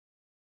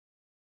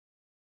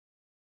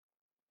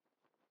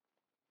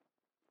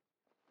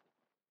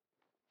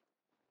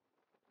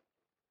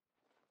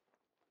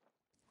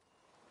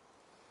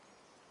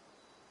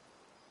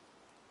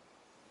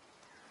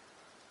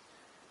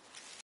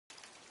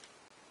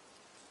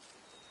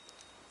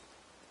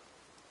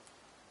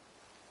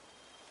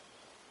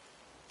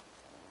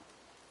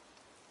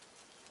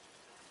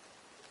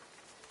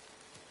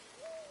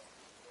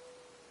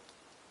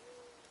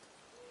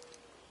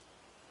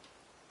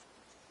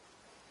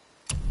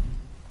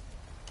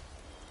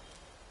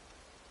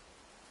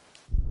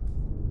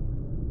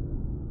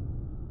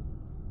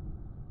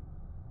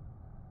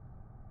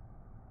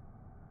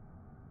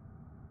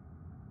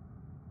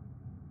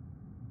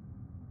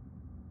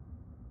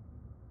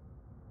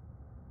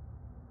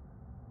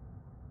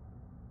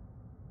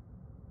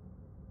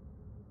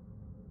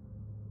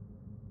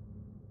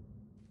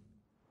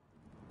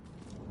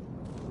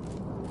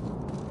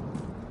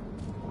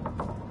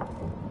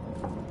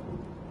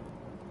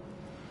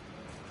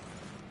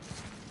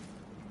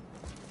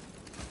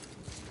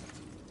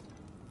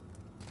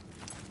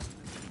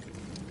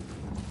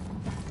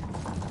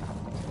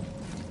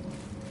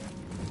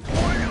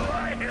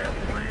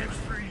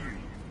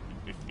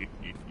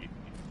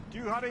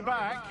everybody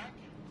back,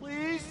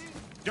 please?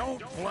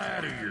 Don't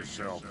flatter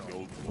yourself,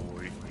 goat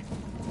boy.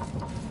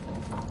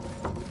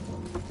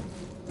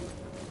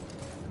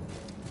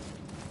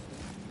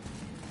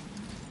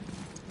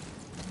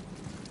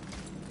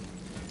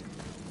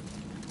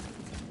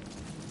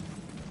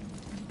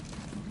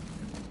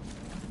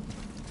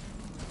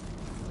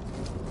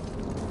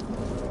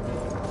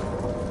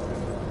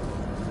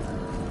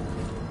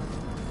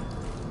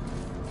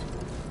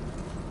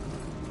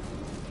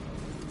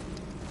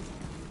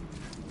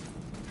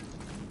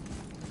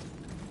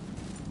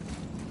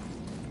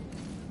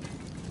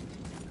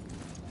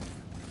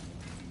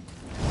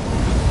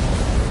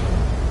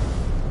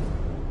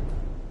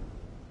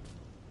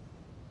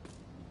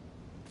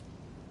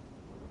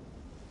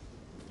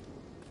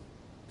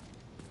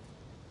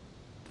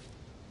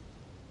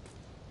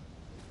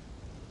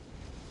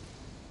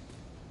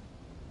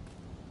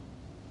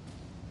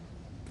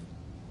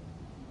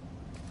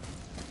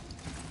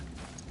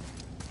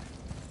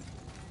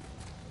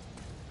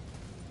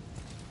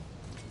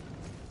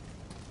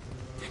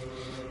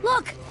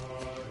 Look!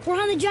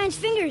 We're on the giant's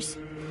fingers.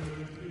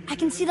 I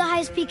can see the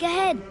highest peak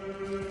ahead.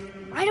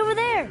 Right over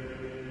there.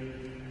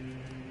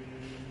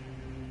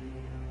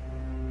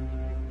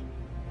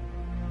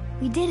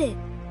 We did it.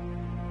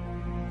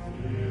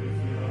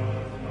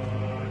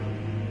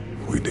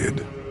 We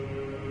did.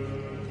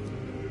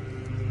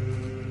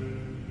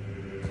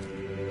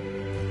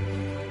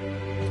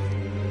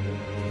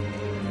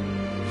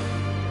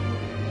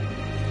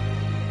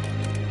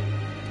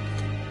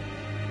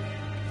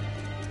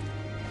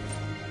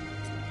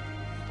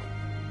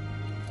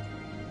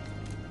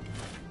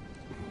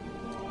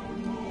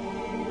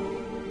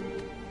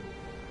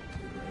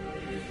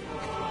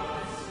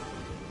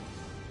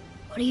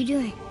 What are you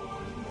doing?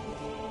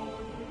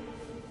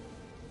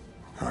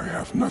 I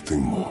have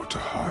nothing more to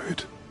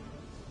hide.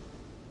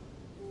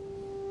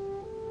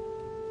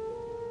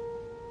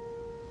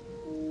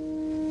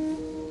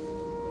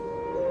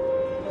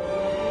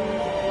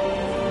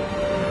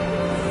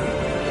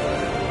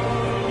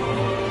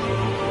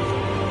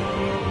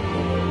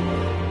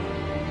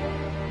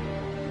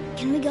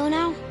 Can we go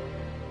now?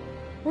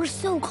 We're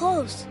so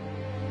close.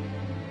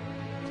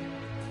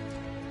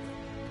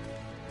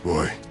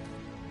 Boy.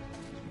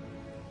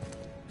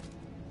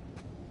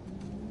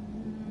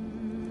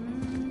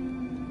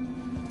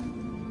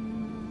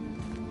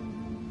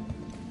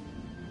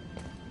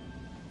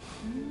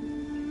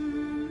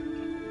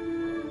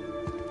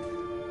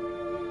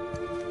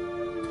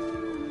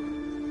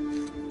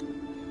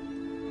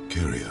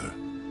 Carry her.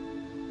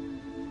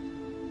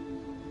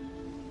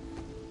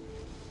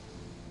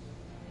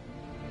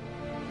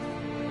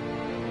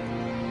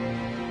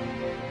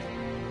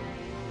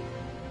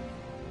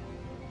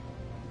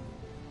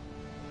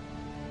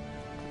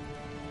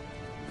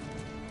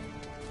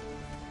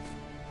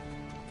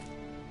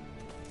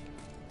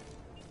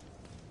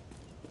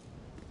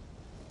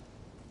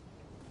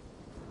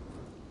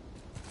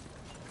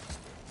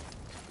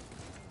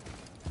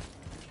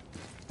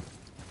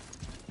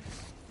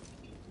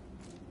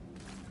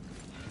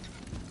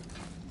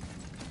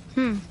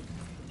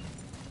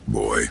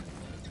 Boy.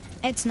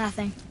 It's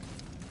nothing.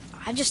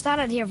 I just thought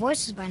I'd hear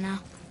voices by now.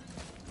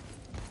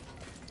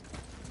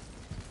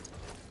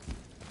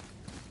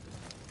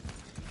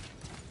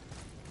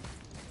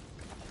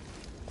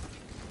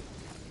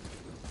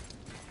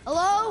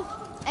 Hello?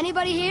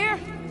 Anybody here?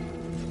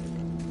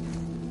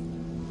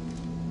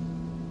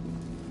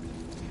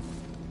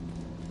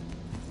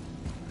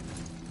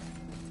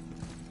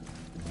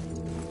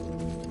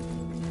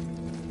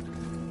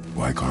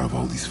 Why carve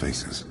all these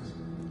faces?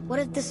 What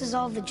if this is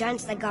all the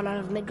giants that got out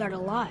of Midgard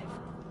alive?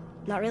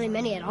 Not really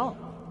many at all.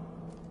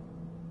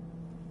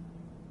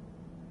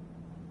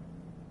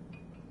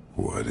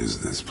 What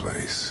is this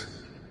place?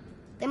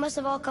 They must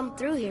have all come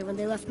through here when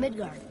they left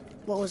Midgard.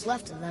 What was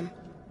left of them.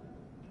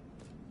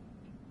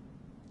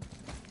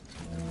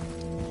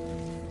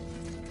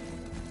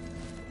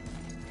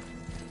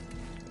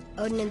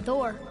 Odin and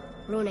Thor,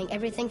 ruining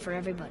everything for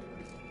everybody.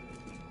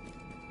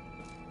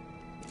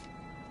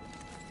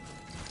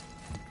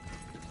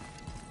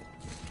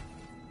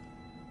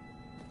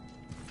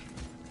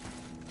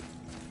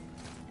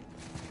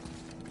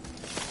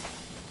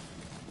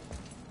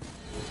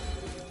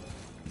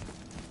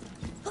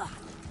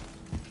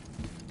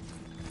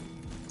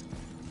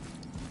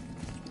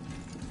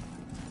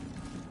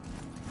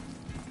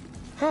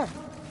 Huh.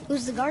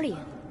 Who's the Guardian?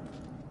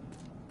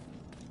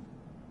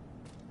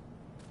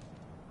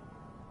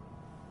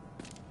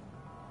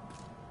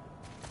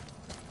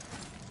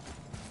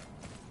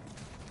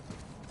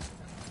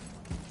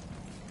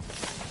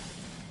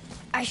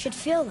 I should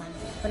feel them,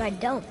 but I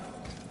don't.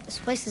 This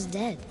place is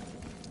dead.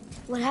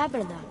 What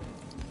happened to them?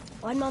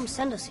 Why'd Mom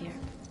send us here?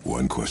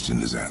 One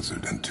question is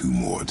answered, and two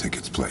more take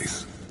its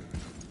place.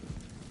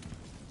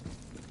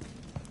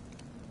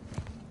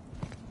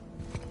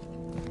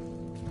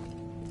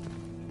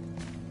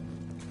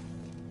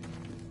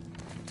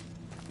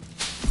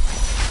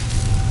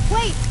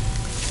 Wait!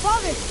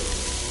 Father!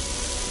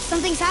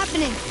 Something's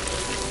happening.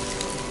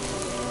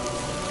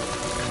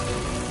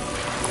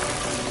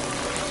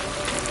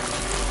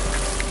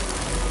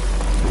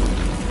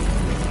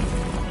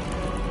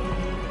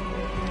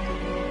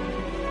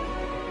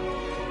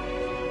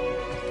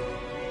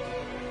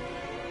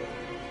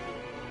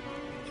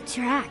 It's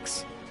your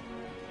axe.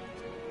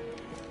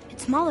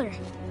 It's Mother.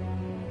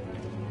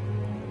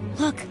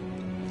 Look.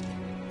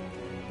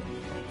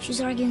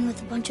 She's arguing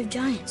with a bunch of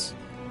giants.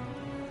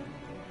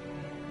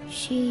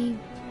 She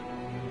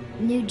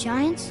knew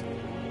giants?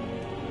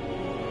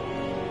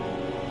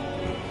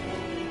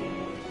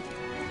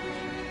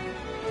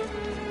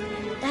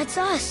 That's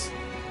us.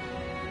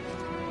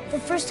 The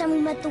first time we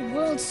met the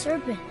world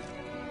serpent.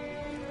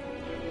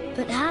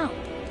 But how?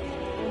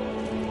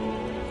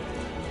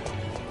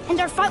 And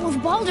our fight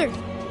with Baldur.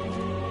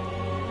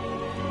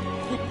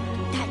 But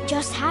that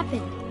just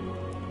happened.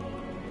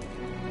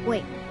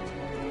 Wait.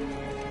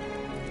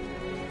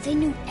 They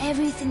knew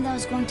everything that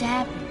was going to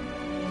happen.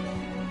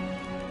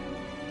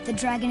 The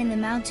dragon in the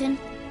mountain,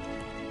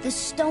 the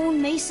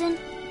stone mason,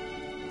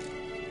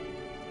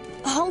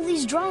 all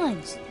these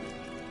drawings.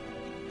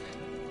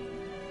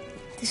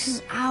 This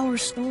is our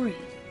story.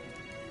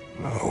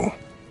 No.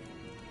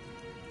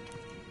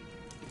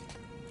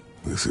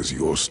 This is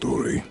your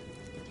story.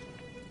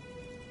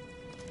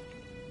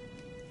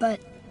 But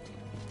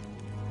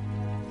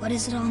what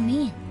does it all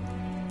mean?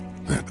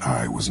 That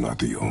I was not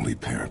the only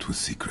parent with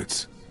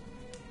secrets.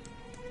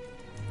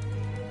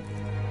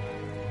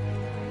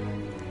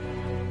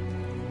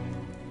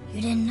 You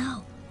didn't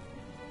know.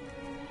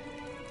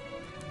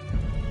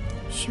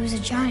 She was a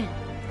giant.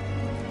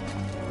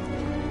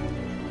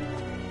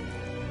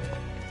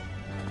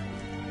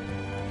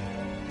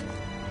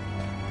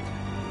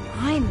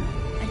 I'm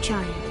a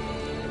giant.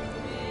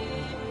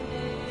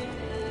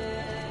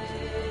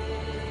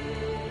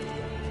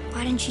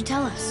 Why didn't she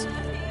tell us?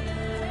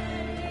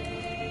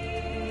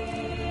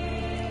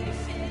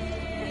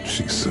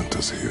 She sent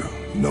us here,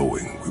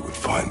 knowing we would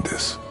find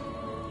this.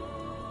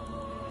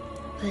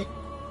 But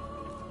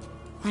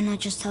why not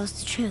just tell us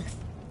the truth?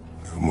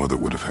 Your mother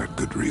would have had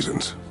good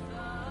reasons.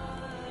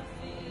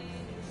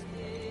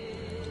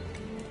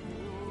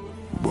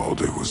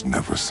 Baldur was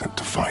never sent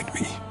to find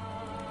me.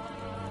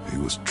 He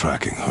was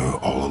tracking her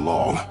all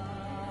along,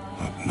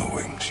 not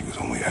knowing she was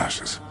only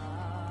ashes.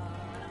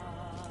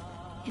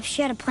 If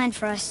she had a plan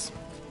for us,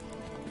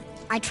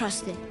 I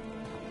trust it.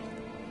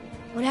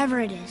 Whatever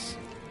it is.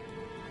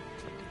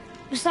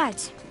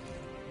 Besides,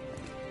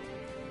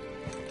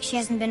 she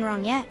hasn't been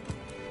wrong yet.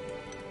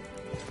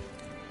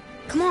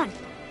 Come on.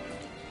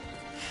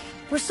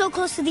 We're so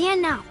close to the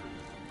end now.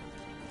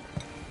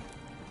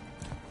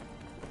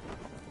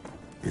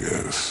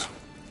 Yes.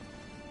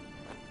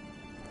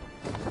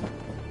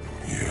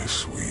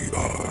 Yes, we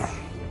are.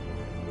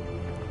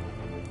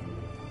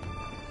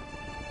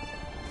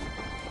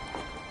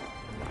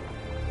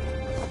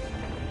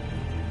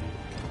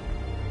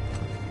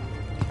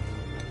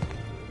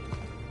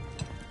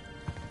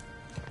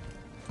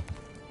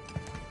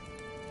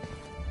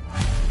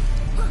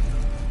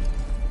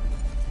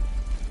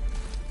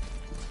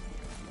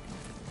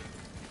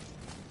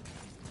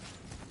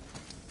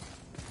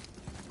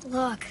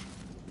 Look,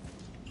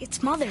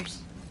 it's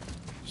Mother's.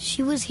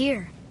 She was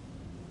here.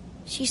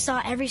 She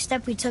saw every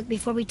step we took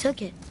before we took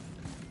it.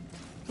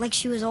 Like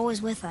she was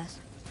always with us.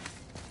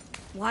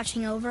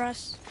 Watching over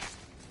us.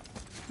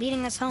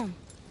 Leading us home.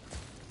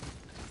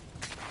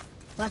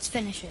 Let's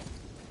finish it.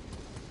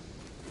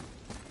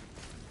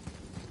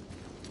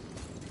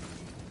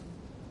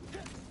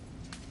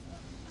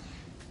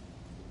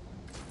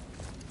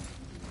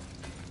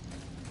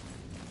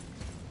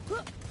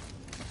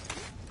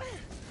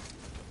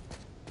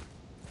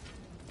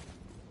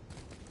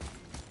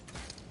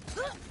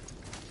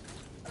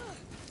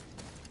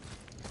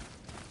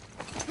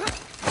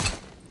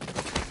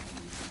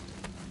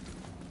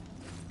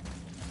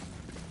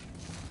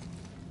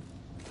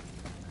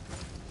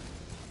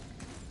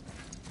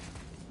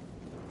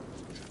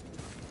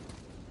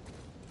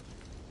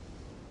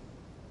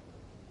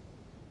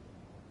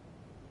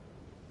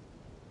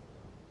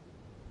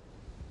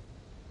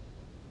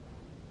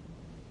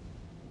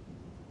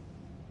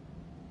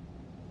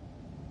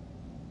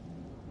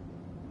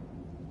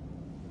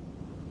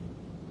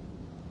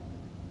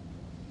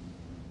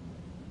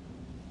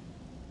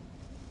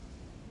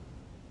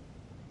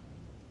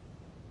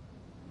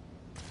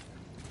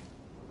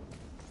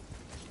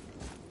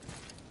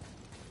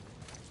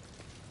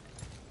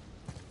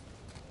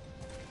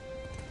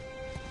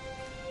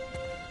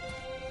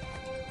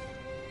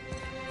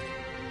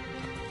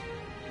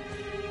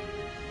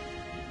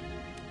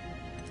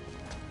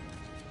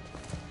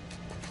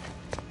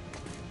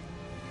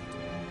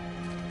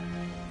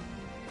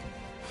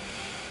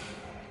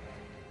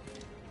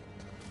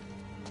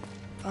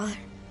 Father?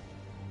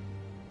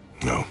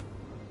 No.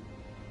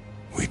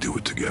 We do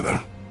it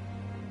together.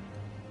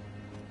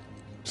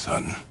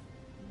 Son.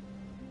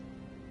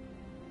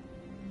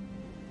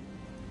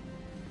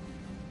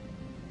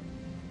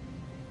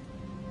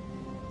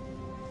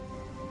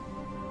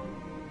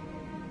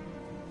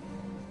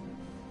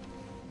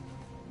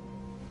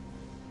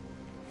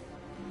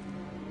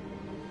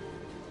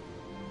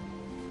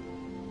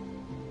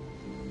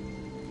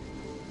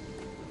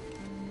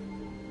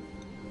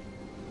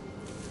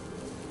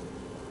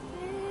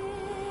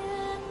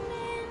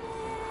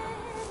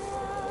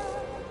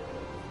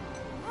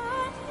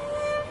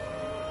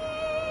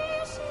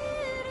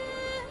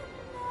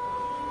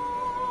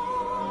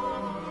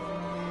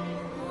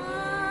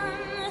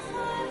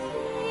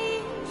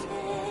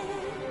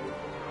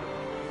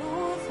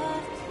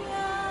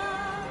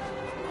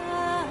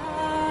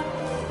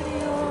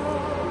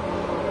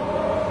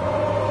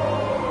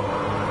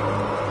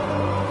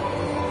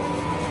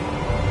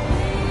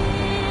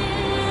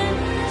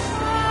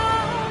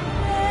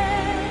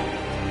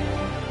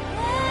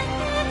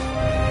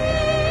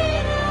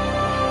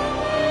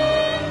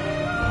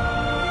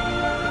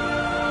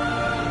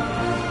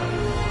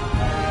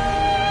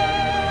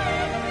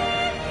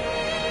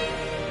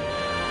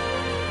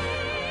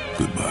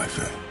 Goodbye,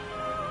 Faye.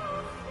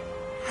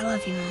 I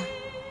love you, Mom.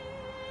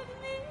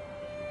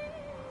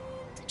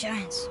 The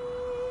Giants.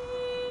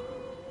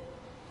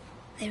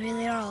 They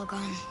really are all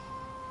gone.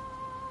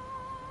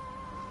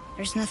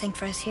 There's nothing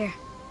for us here.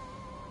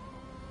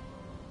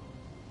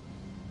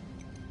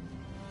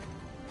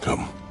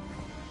 Come.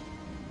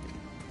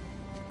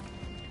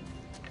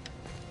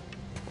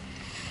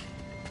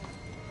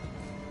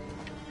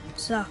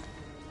 So,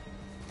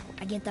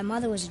 I get that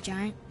Mother was a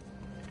giant,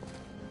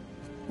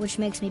 which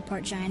makes me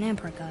part giant and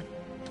part god.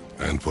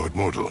 And part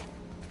mortal.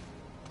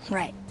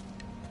 Right.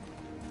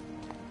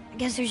 I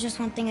guess there's just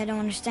one thing I don't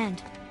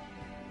understand.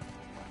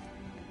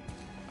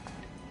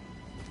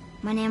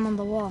 My name on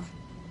the wall.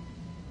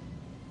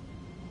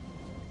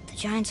 The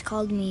Giants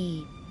called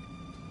me...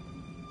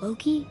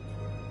 Loki?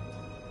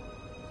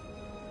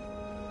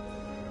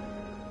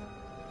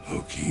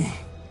 Loki.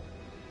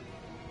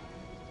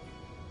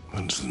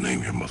 That's the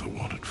name your mother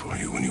wanted for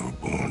you when you were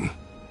born.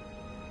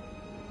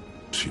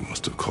 She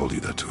must have called you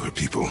that to her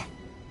people.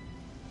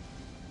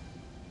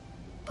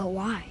 But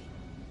why?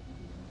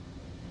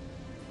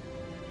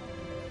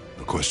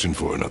 A question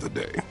for another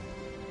day.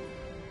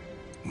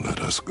 Let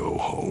us go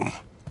home.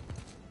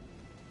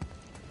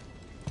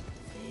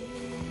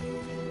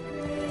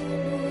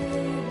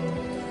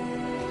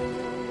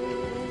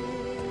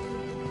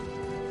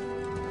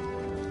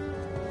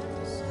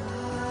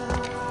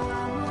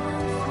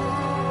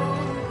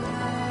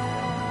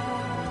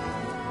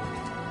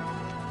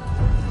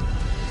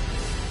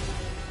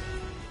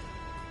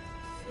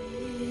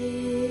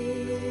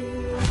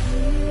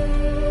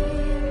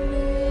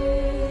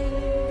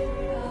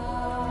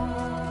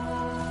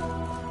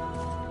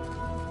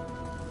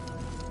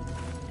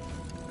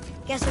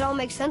 Guess it all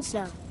makes sense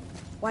now.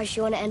 Why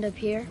she want to end up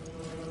here?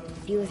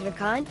 Be with her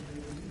kind?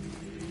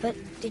 But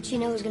did she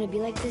know it was going to be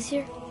like this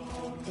here?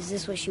 Is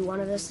this what she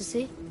wanted us to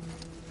see?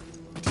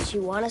 Did she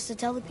want us to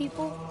tell the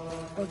people?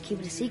 Or keep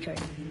it a secret?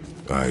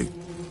 I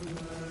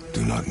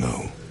do not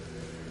know.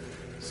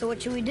 So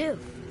what should we do?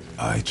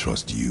 I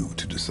trust you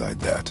to decide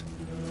that.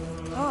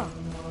 Oh.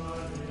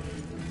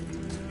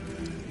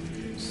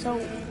 So,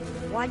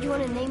 why'd you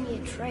want to name me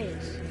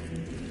Atreus?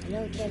 I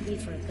know it can't be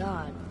for a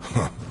god.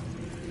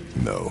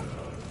 No.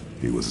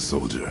 He was a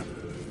soldier.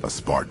 A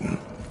Spartan.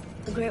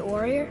 A great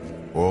warrior?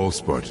 All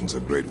Spartans are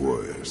great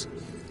warriors.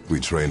 We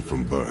trained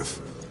from birth.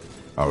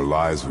 Our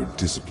lives were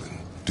discipline,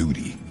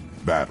 duty,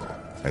 battle,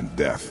 and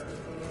death.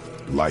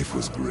 Life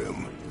was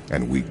grim,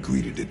 and we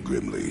greeted it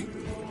grimly.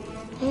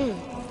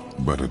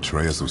 But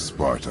Atreus of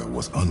Sparta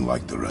was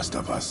unlike the rest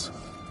of us.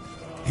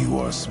 He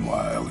wore a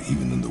smile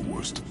even in the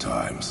worst of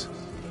times.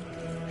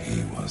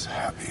 He was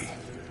happy.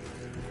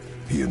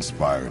 He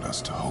inspired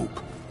us to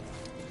hope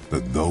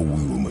that though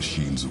we were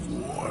machines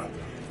of war,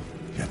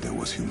 yet there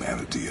was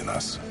humanity in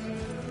us.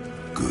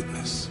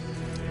 Goodness.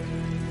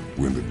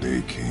 When the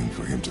day came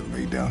for him to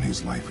lay down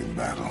his life in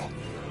battle,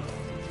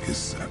 his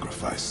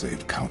sacrifice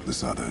saved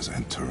countless others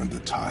and turned the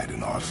tide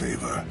in our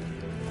favor.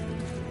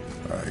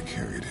 I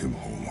carried him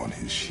home on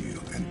his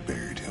shield and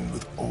buried him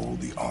with all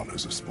the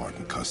honors of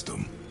Spartan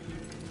custom.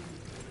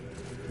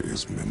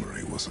 His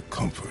memory was a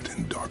comfort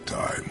in dark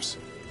times.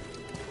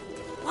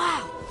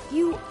 Wow,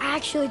 you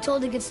actually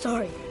told a good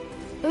story.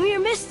 Mimir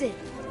missed it.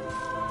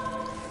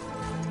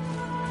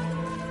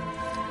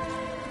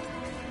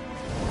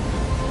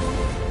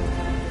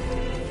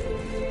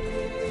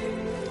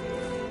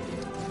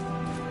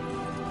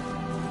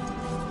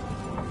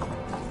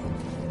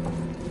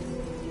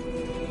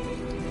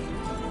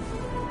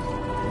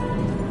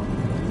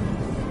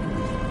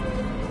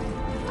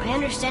 I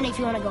understand if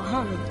you want to go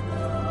home,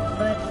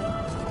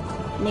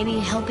 but maybe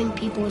helping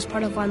people was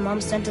part of why Mom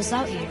sent us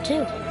out here,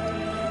 too.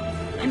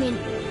 I mean,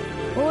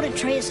 what would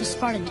Atreus of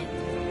Sparta do?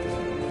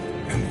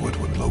 And what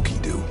would Loki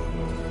do?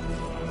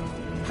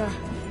 Huh.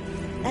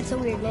 That's a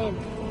weird name.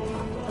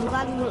 I'm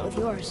glad we went with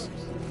yours.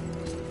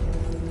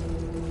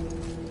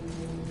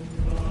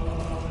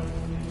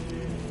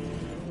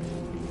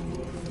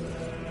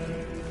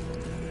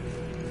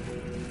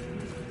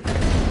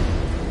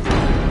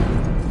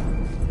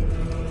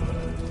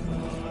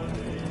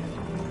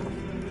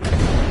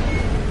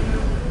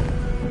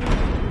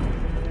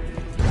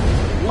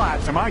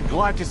 Lads, am I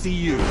glad to see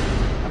you.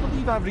 I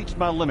believe I've reached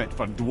my limit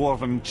for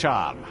dwarven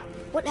charm.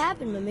 What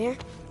happened, Mimir?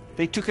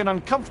 They took an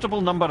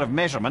uncomfortable number of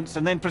measurements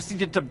and then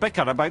proceeded to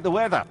bicker about the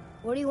weather.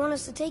 Where do you want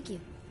us to take you?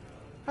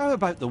 How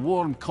about the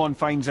warm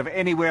confines of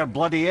anywhere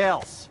bloody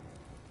else?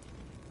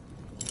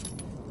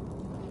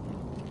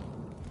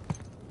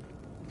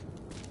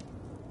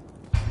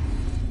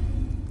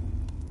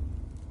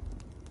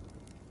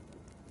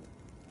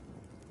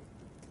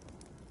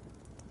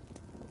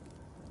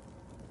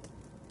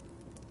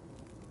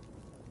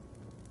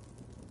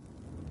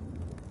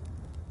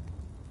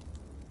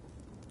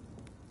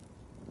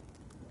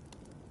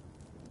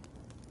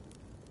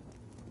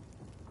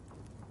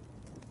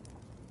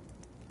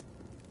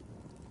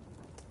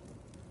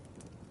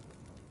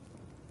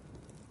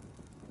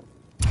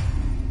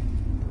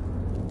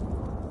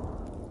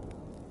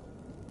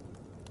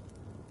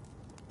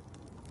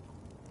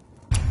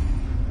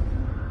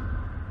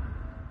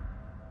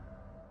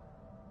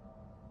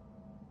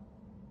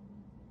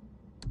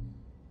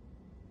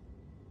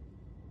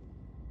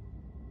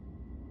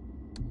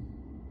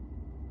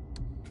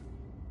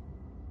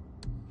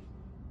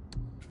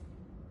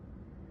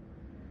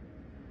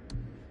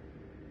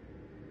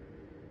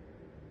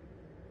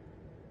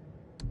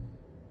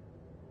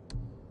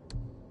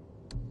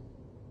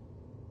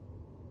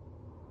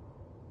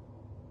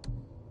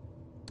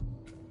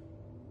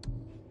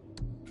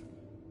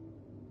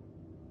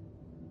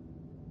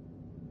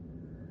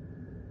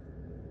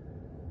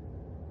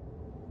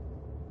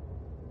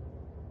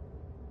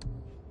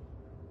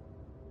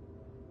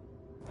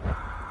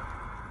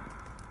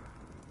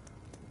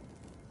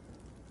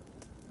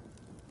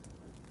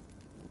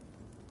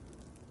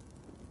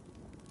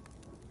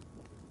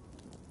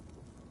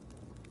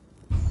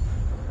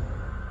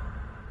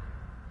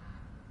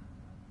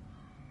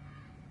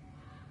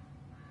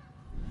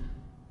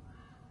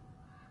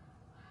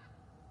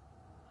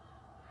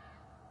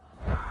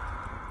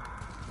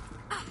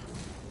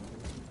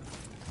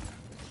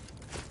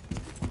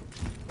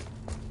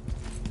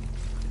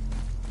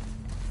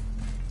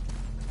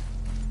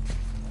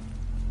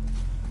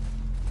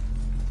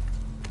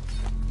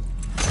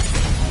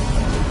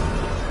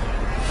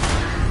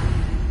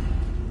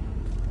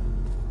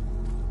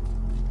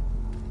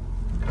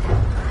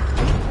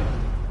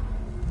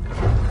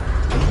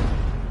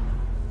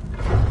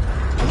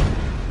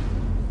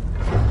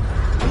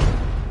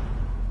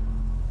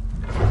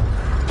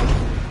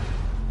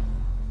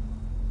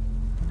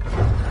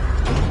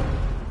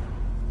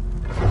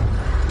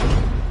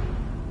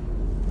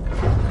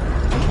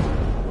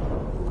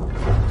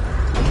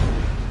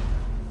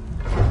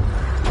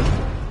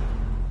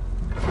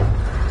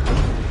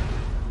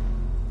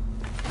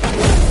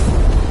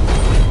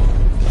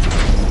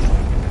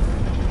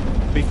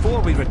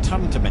 Before we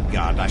return to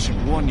Midgard, I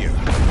should warn you.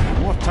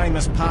 More time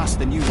has passed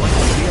than you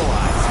likely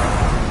realise.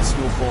 The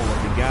snowfall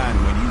that began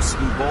when you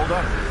slew Balder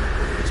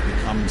has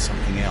become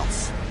something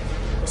else.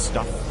 The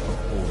stuff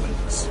of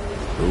omens.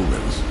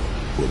 Omens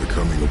for the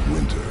coming of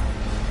winter.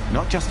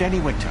 Not just any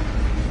winter,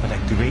 but a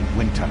great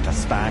winter to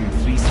span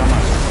 3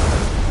 summers.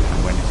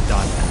 And when it's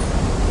done,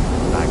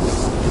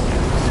 Magnus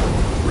begins.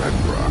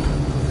 Ragnarok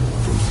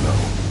from snow.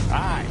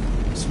 Aye,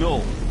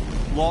 snow.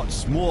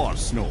 Lots more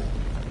snow.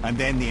 And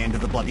then the end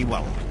of the bloody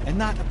world. In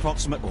that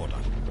approximate order.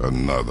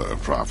 Another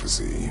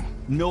prophecy.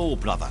 No,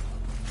 brother.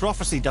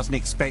 Prophecy doesn't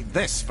expect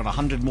this for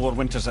 100 more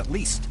winters at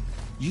least.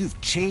 You've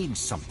changed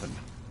something.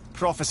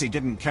 Prophecy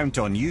didn't count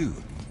on you.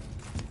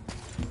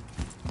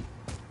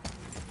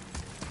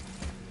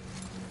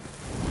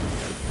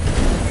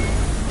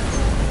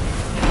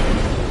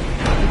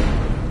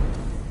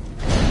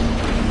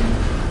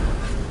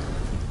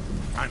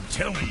 I'm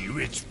telling you,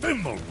 it's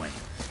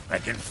Fimbulwinter. I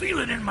can feel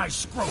it in my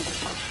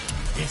scrotum.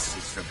 This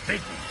is the big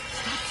one.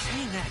 Stop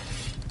saying that.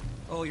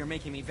 Oh, you're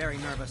making me very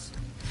nervous.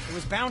 It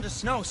was bound to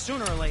snow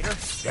sooner or later.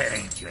 That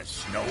ain't just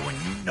snow and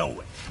you know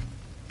it.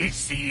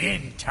 It's the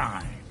end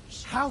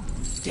times. How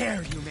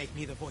dare you make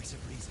me the voice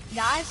of reason?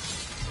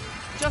 Guys?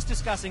 Just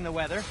discussing the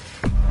weather.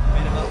 Bit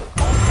of a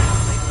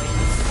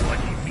What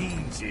he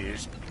means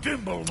is,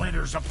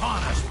 Fimbulwinter's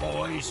upon us,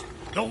 boys.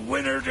 The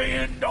winter to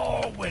end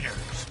all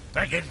winters.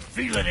 I can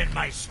feel it in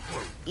my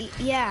scrotum.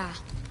 Yeah.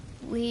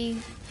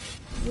 We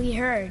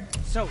heard.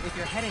 So, if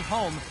you're heading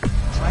home,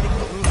 try to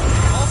keep moving.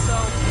 Also,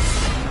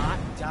 not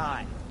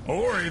die.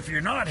 Or if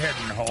you're not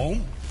heading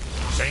home,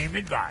 same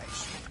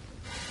advice.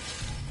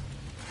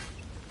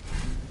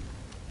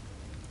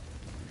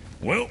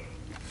 Well,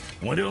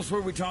 what else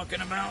were we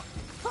talking about?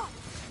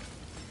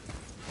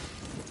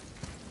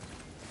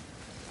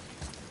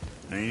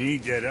 I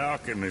need that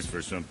alchemist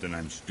for something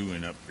I'm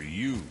stewing up for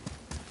you.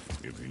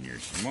 If you're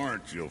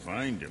smart, you'll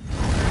find him.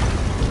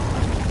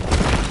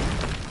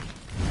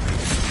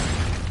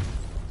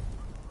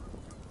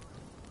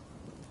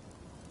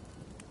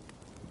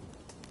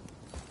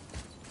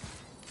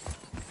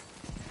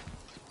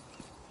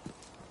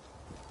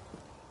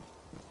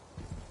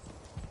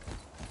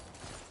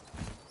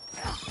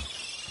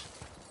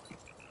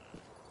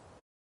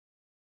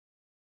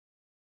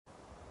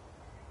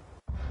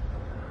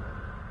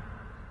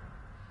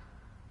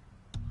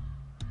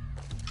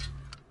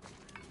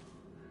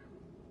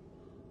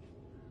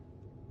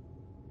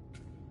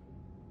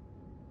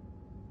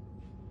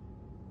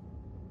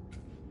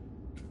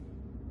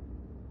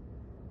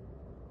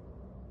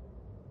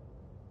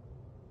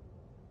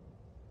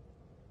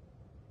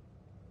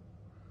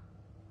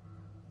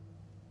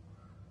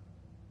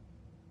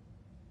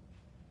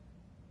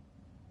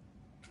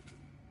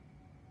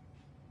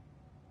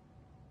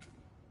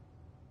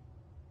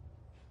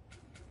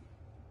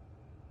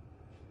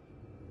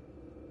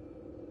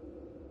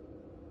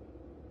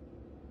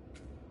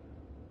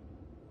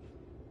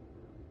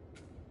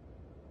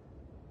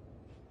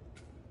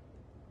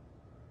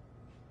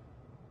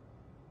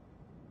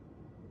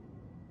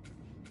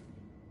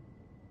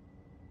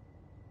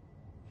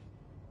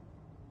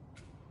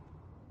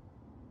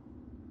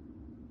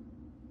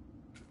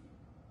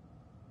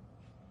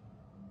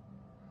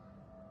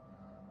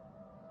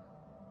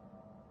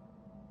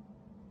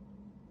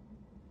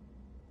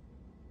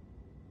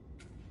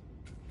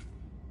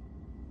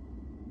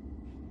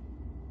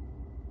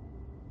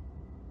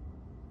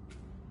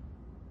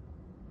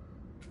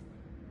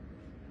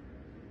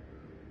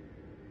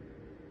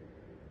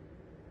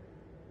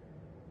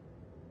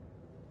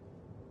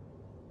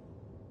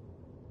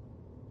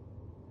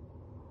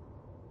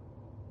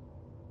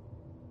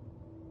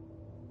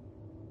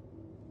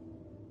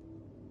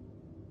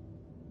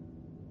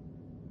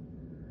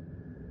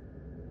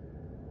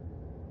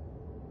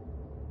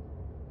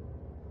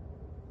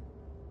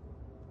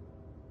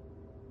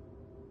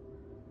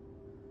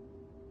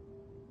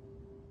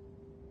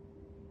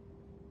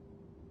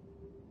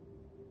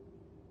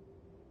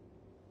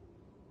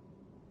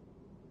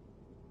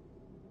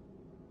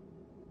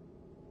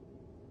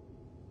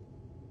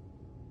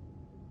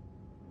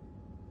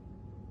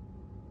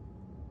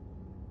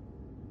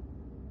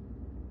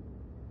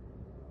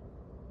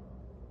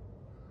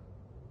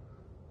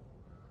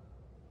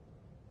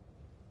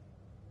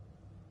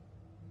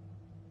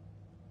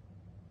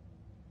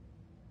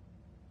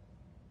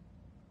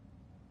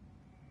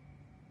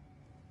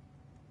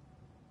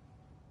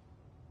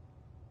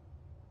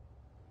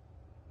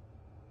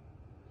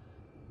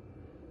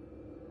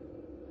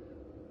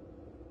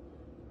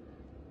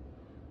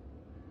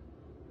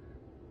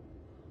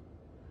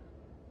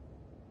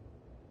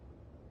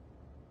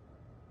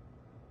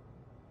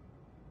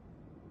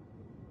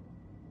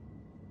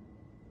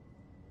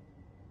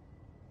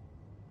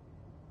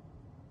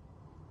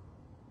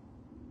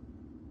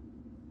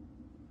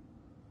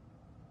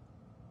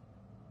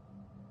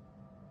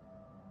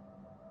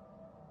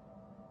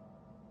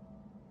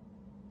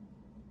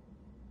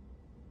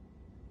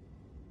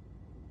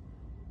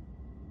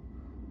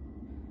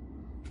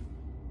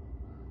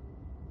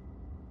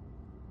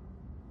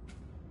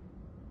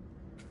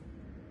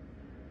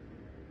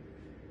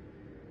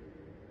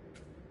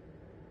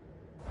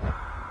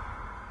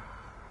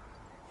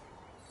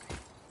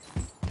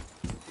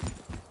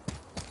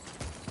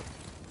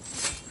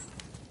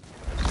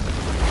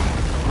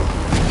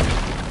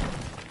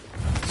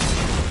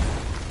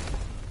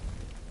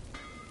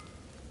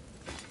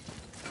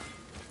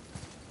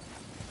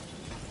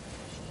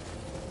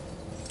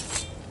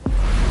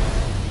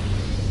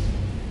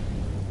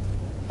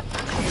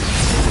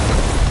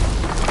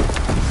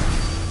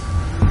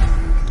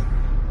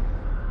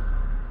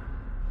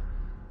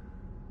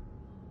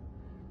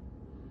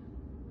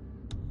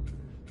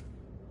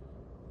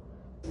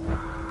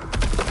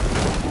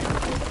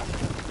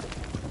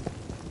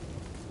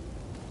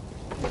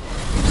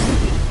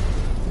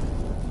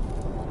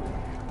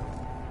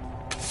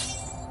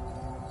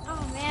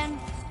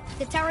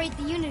 tower ate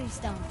the Unity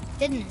Stone,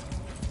 didn't it?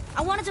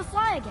 I wanted to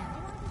fly again.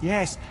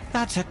 Yes,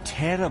 that's a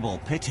terrible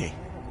pity.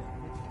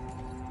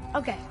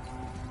 Okay.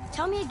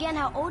 Tell me again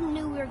how Odin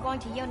knew we were going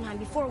to Jotunheim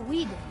before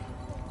we did.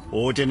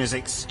 Odin is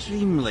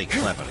extremely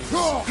clever.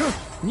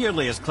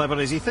 Nearly as clever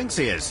as he thinks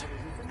he is.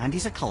 And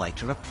he's a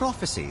collector of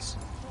prophecies.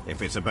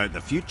 If it's about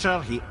the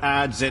future, he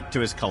adds it to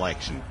his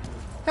collection.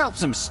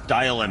 Helps him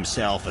style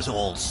himself as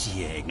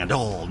all-seeing and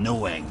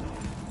all-knowing.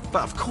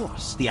 But of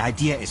course, the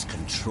idea is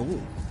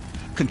control.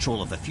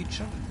 Control of the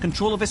future,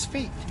 control of his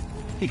fate.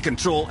 He'd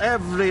control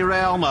every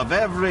realm of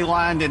every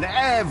land in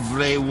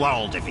every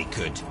world if he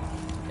could.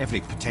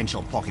 Every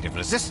potential pocket of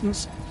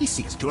resistance, he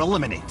seeks to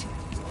eliminate.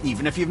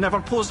 Even if you've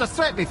never posed a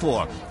threat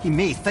before, he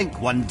may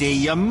think one day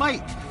you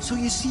might. So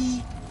you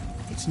see,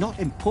 it's not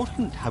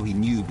important how he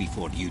knew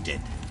before you did.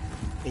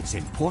 It's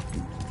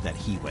important that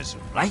he was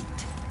right.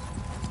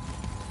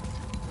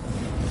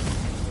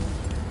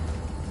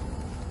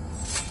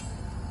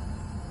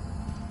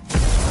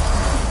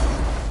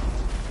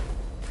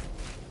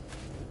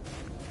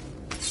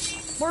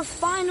 We're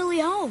finally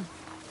home.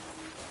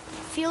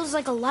 Feels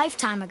like a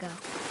lifetime ago.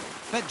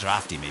 Bit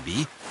drafty,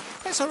 maybe.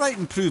 It's a right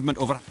improvement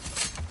over...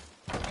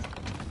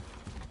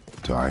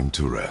 Time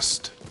to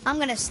rest. I'm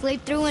gonna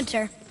sleep through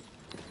winter.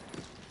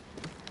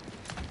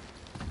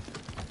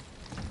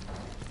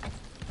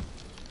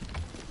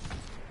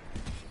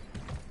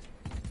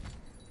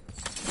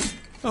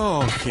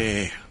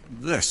 Okay,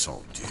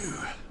 this'll do.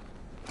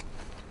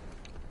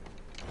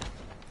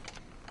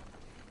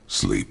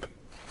 Sleep.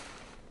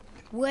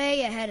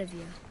 Way ahead of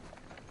you.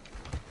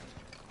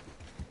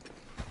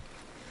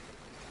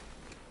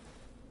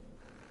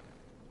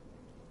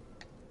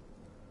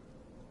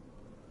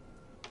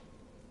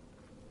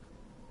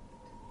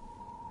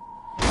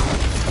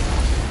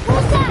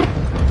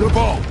 The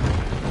ball!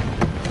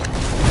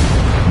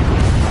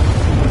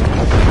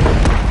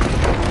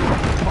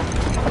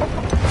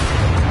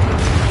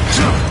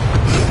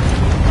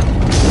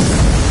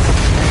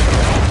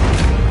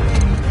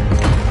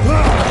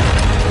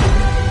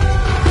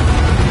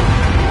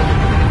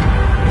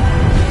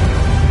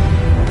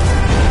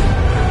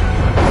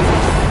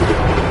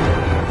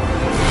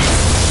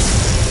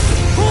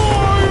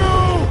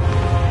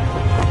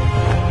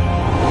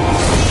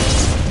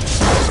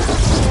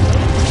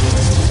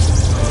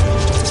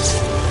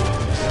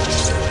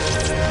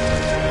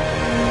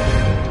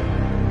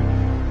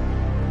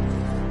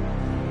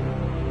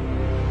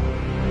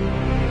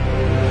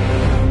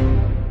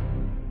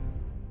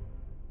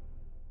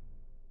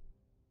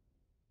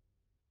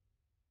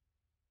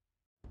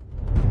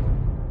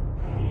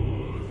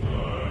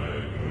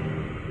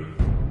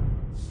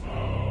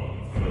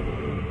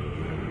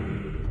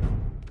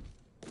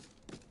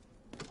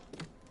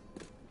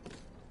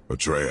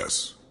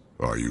 Atreus,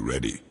 are you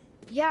ready?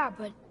 Yeah,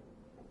 but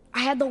I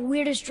had the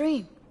weirdest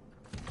dream.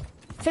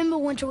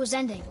 Fimbulwinter was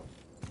ending,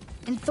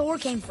 and Thor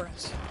came for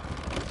us.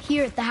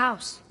 Here at the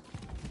house.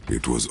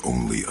 It was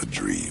only a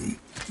dream.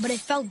 But it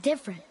felt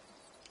different.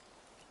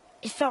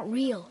 It felt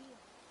real.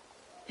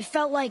 It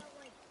felt like...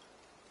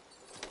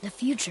 the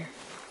future.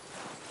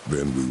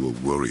 Then we will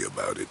worry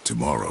about it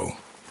tomorrow.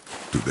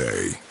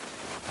 Today,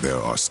 there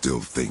are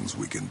still things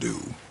we can do.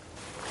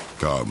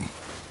 Come.